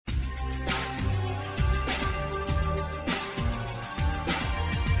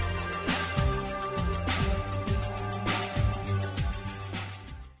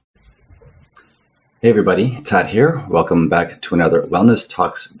Hey everybody, Todd here. Welcome back to another Wellness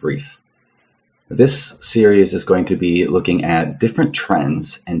Talks Brief. This series is going to be looking at different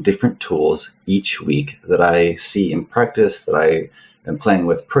trends and different tools each week that I see in practice, that I am playing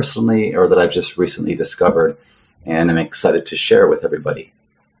with personally, or that I've just recently discovered, and I'm excited to share with everybody.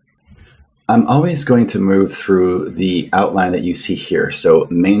 I'm always going to move through the outline that you see here. So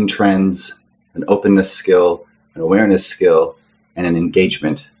main trends, an openness skill, an awareness skill, and an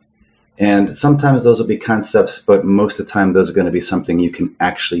engagement. And sometimes those will be concepts, but most of the time those are going to be something you can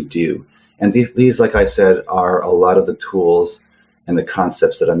actually do. And these, like I said, are a lot of the tools and the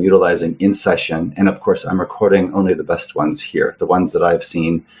concepts that I'm utilizing in session. And of course, I'm recording only the best ones here. The ones that I've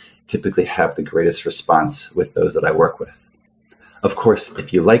seen typically have the greatest response with those that I work with. Of course,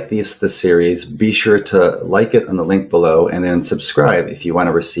 if you like this series, be sure to like it on the link below and then subscribe if you want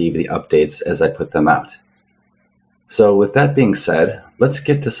to receive the updates as I put them out. So with that being said, let's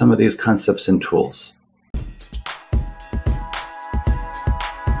get to some of these concepts and tools.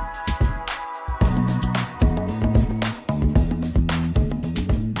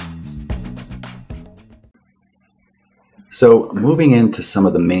 So moving into some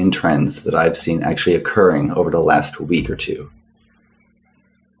of the main trends that I've seen actually occurring over the last week or two.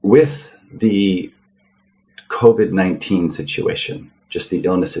 With the COVID-19 situation, just the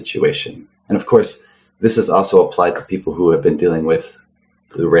illness situation, and of course, this is also applied to people who have been dealing with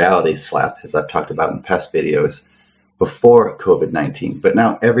the reality slap, as I've talked about in past videos, before COVID-19. But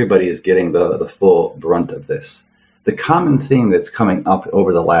now everybody is getting the full brunt of this. The common theme that's coming up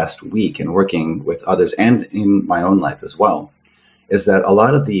over the last week and working with others and in my own life as well is that a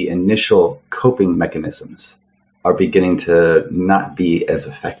lot of the initial coping mechanisms are beginning to not be as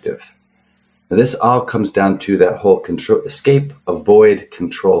effective. Now, this all comes down to that whole control, escape, avoid,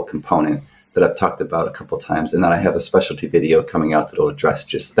 control component that I've talked about a couple times, and that I have a specialty video coming out that will address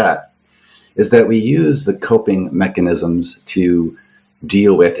just that, is that we use the coping mechanisms to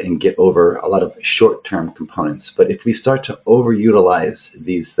deal with and get over a lot of short-term components. But if we start to overutilize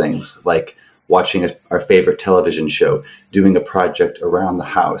these things, like watching our favorite television show, doing a project around the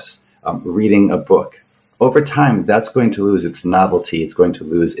house, reading a book, over time, that's going to lose its novelty. It's going to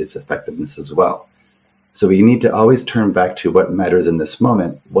lose its effectiveness as well. So we need to always turn back to what matters in this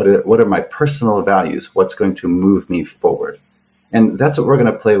moment. What are my personal values? What's going to move me forward? And that's what we're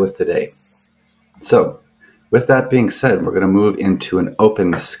going to play with today. So with that being said, we're going to move into an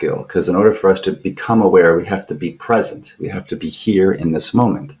openness skill, because in order for us to become aware, we have to be present. We have to be here in this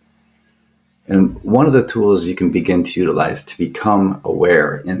moment. And one of the tools you can begin to utilize to become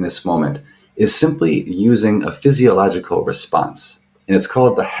aware in this moment is simply using a physiological response. And it's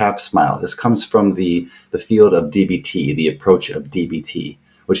called the half smile. This comes from the field of DBT, the approach of DBT,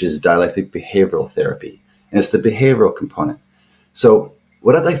 which is dialectic behavioral therapy. And it's the behavioral component. So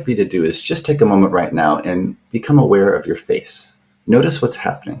what I'd like for you to do is just take a moment right now and become aware of your face. Notice what's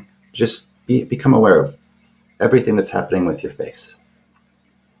happening. Just become aware of everything that's happening with your face.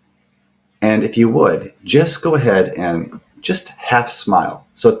 And if you would, just go ahead and just half smile.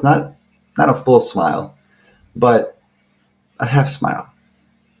 So it's not a full smile, but a half smile.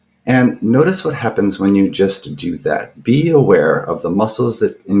 And notice what happens when you just do that. Be aware of the muscles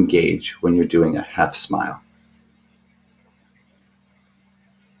that engage when you're doing a half smile.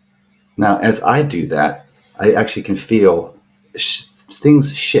 Now, as I do that, I actually can feel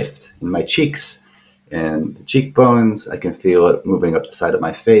things shift in my cheeks and the cheekbones. I can feel it moving up the side of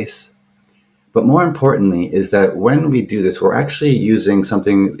my face. But more importantly is that when we do this, we're actually using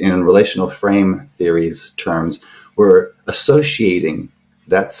something in relational frame theory's terms. We're associating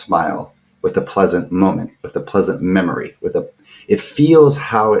that smile with a pleasant moment, with a pleasant memory, it feels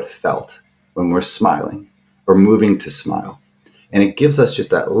how it felt when we're smiling or moving to smile. And it gives us just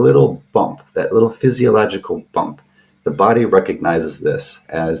that little bump, that little physiological bump. The body recognizes this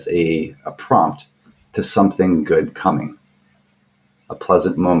as a prompt to something good coming, a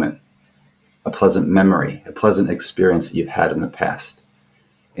pleasant moment, a pleasant memory, a pleasant experience that you've had in the past.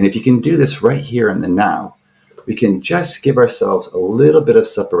 And if you can do this right here in the now, we can just give ourselves a little bit of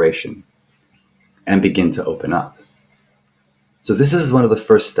separation and begin to open up. So this is one of the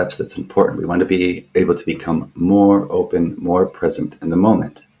first steps that's important. We want to be able to become more open, more present in the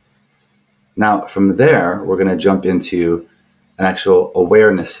moment. Now, from there, we're going to jump into an actual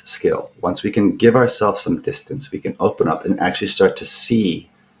awareness skill. Once we can give ourselves some distance, we can open up and actually start to see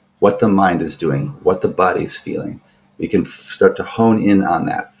what the mind is doing, what the body's feeling. We can start to hone in on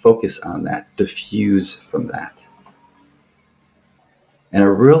that, focus on that, diffuse from that. And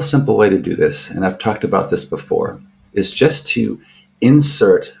a real simple way to do this, and I've talked about this before, is just to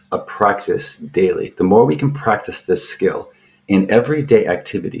insert a practice daily. The more we can practice this skill in everyday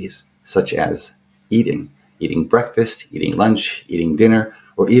activities, such as Eating breakfast, eating lunch, eating dinner,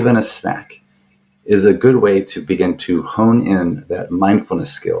 or even a snack is a good way to begin to hone in that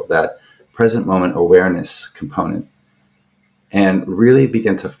mindfulness skill, that present moment awareness component, and really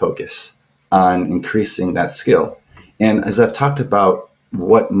begin to focus on increasing that skill. And as I've talked about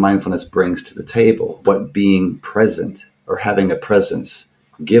what mindfulness brings to the table, what being present or having a presence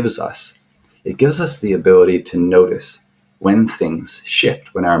gives us, it gives us the ability to notice when things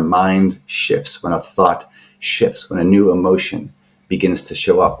shift, when our mind shifts, when a thought shifts, when a new emotion begins to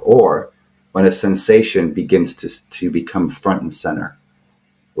show up, or when a sensation begins to become front and center.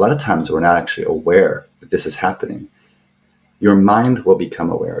 A lot of times we're not actually aware that this is happening. Your mind will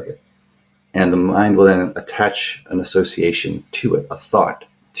become aware of it, and the mind will then attach an association to it, a thought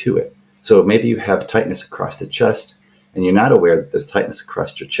to it. So maybe you have tightness across the chest, and you're not aware that there's tightness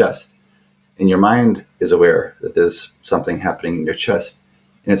across your chest, and your mind is aware that there's something happening in your chest,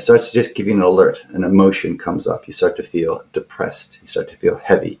 and it starts to just give you an alert. An emotion comes up. You start to feel depressed. You start to feel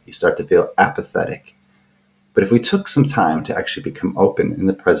heavy. You start to feel apathetic. But if we took some time to actually become open in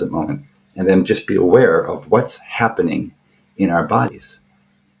the present moment and then just be aware of what's happening in our bodies,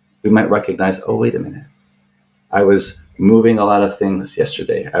 we might recognize, oh, wait a minute. I was moving a lot of things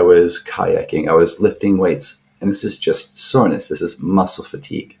yesterday. I was kayaking. I was lifting weights. And this is just soreness. This is muscle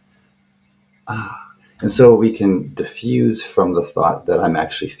fatigue. And so we can diffuse from the thought that I'm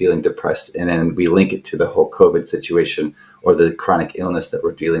actually feeling depressed, and then we link it to the whole COVID situation or the chronic illness that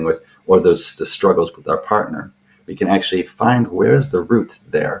we're dealing with, or the struggles with our partner. We can actually find where's the root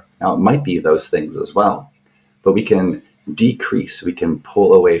there. Now, it might be those things as well, but we can decrease, we can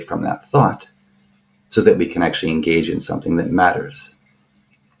pull away from that thought so that we can actually engage in something that matters,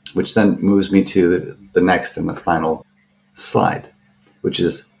 which then moves me to the next and the final slide, which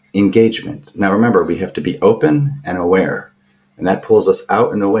is engagement. Now, remember, we have to be open and aware, and that pulls us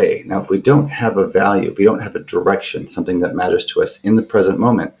out and away. Now, if we don't have a value, if we don't have a direction, something that matters to us in the present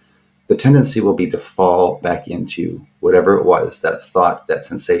moment, the tendency will be to fall back into whatever it was, that thought, that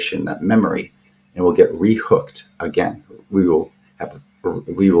sensation, that memory, and we'll get rehooked again. We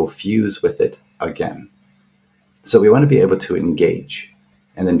will fuse with it again. So we want to be able to engage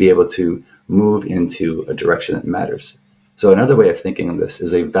and then be able to move into a direction that matters. So another way of thinking of this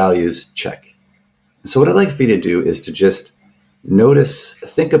is a values check. So what I'd like for you to do is to just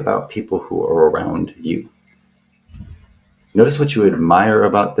think about people who are around you. Notice what you admire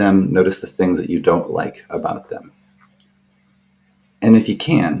about them. Notice the things that you don't like about them. And if you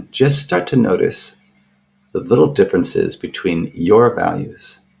can, just start to notice the little differences between your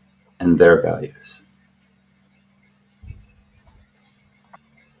values and their values.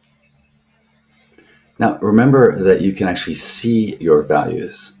 Now, remember that you can actually see your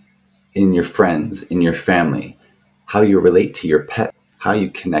values in your friends, in your family, how you relate to your pet, how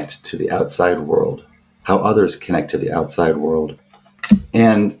you connect to the outside world, how others connect to the outside world.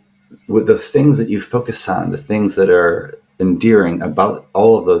 And with the things that you focus on, the things that are endearing about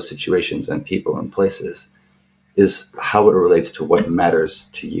all of those situations and people and places, is how it relates to what matters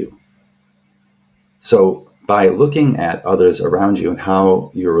to you. So by looking at others around you and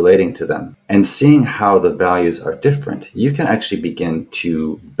how you're relating to them and seeing how the values are different, you can actually begin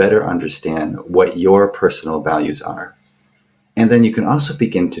to better understand what your personal values are. And then you can also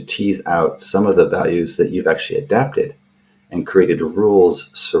begin to tease out some of the values that you've actually adapted and created rules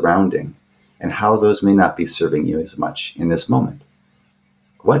surrounding, and how those may not be serving you as much in this moment.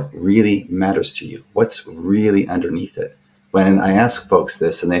 What really matters to you? What's really underneath it? When I ask folks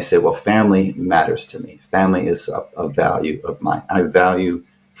this and they say, well, family matters to me. Family is a value of mine. I value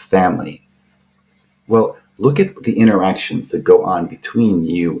family. Well, look at the interactions that go on between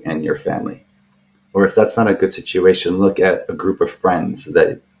you and your family. Or if that's not a good situation, look at a group of friends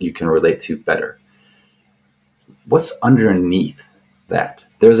that you can relate to better. What's underneath that?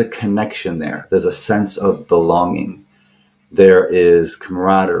 There's a connection there. There's a sense of belonging. There is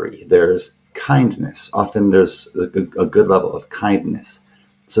camaraderie. There's kindness. Often there's a good level of kindness.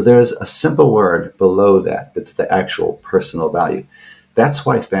 So there's a simple word below that that's the actual personal value. That's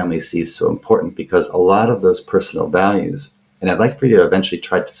why family C is so important, because a lot of those personal values, and I'd like for you to eventually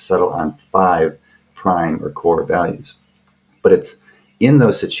try to settle on 5 prime or core values, but it's in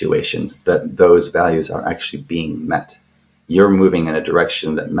those situations that those values are actually being met. You're moving in a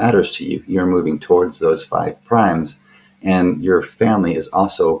direction that matters to you. You're moving towards those 5 primes, and your family is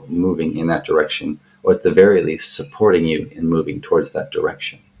also moving in that direction, or at the very least supporting you in moving towards that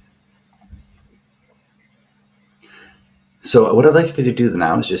direction. So what I'd like for you to do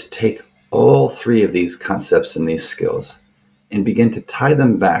now is just take all 3 of these concepts and these skills and begin to tie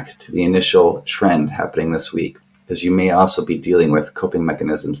them back to the initial trend happening this week, because you may also be dealing with coping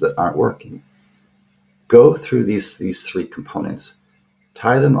mechanisms that aren't working. go through these three components,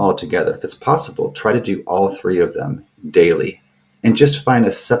 tie them all together. If it's possible, try to do all three of them daily, and just find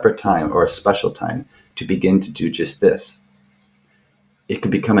a separate time or a special time to begin to do just this. It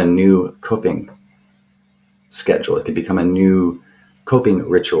could become a new coping schedule. It could become a new coping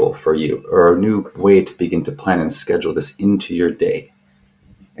ritual for you, or a new way to begin to plan and schedule this into your day.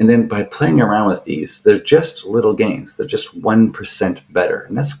 And then by playing around with these, they're just little gains. They're just 1% better.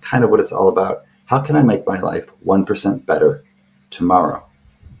 And that's kind of what it's all about. How can I make my life 1% better tomorrow?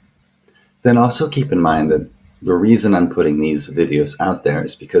 Then also keep in mind that the reason I'm putting these videos out there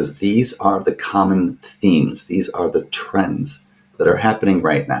is because these are the common themes. These are the trends that are happening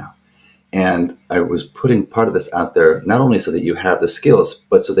right now. And I was putting part of this out there not only so that you have the skills,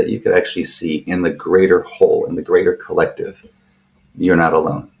 but so that you could actually see in the greater whole, in the greater collective, you're not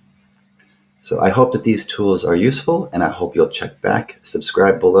alone. So I hope that these tools are useful, and I hope you'll check back,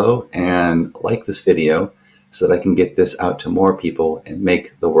 subscribe below, and like this video so that I can get this out to more people and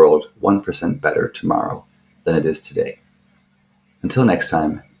make the world 1% better tomorrow than it is today. Until next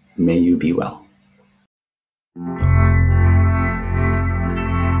time, may you be well.